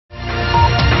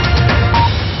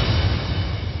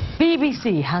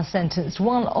BBC has sentenced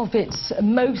one of its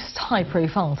most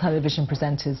high-profile television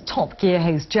presenters, Top Gear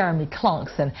host Jeremy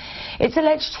Clarkson. It's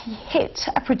alleged he hit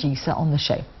a producer on the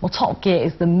show. Well, Top Gear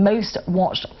is the most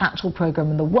watched factual programme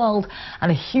in the world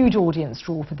and a huge audience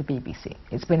draw for the BBC.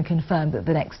 It's been confirmed that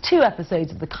the next 2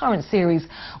 episodes of the current series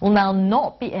will now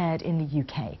not be aired in the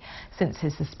UK. Since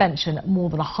his suspension, more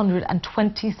than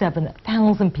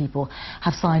 127,000 people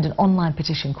have signed an online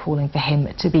petition calling for him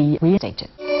to be reinstated.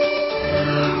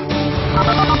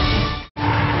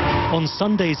 On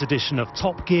Sunday's edition of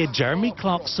Top Gear, Jeremy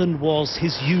Clarkson was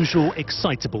his usual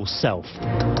excitable self.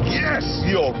 Yes,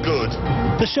 you're good.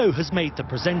 The show has made the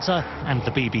presenter and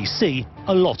the BBC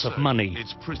a lot of money.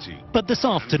 It's pretty. But this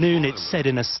afternoon, it said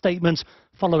in a statement,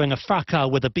 following a fracas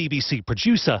with a BBC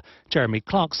producer, Jeremy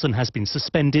Clarkson has been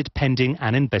suspended pending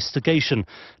an investigation.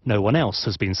 No one else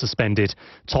has been suspended.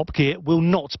 Top Gear will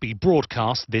not be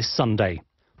broadcast this Sunday.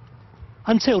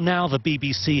 Until now, the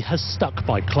BBC has stuck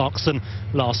by Clarkson.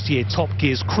 Last year, Top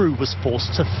Gear's crew was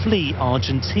forced to flee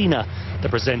Argentina. The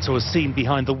presenter was seen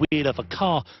behind the wheel of a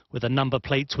car with a number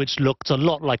plate which looked a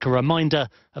lot like a reminder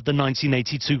of the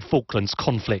 1982 Falklands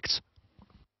conflict.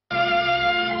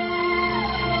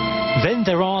 Then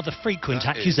there are the frequent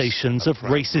accusations of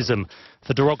racism,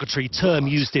 the derogatory term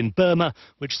used in Burma,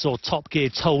 which saw Top Gear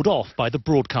told off by the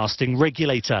broadcasting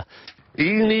regulator.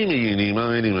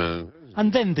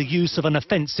 And then the use of an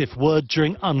offensive word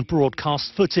during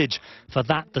unbroadcast footage. For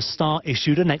that, the star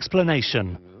issued an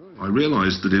explanation. I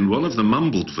realised that in one of the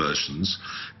mumbled versions,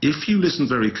 if you listen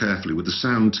very carefully with the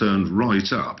sound turned right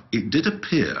up, it did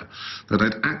appear that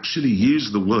I'd actually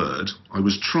used the word I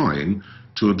was trying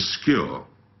to obscure.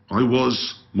 I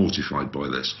was mortified by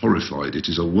this, horrified. It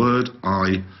is a word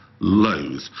I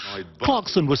loathe.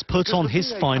 Clarkson was put on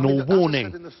his final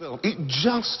warning. It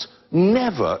just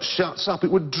never shuts up. It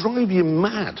would drive you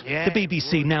mad. The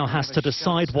BBC now has to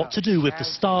decide what to do with the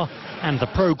star and the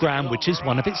programme, which is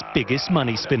one of its biggest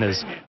money spinners.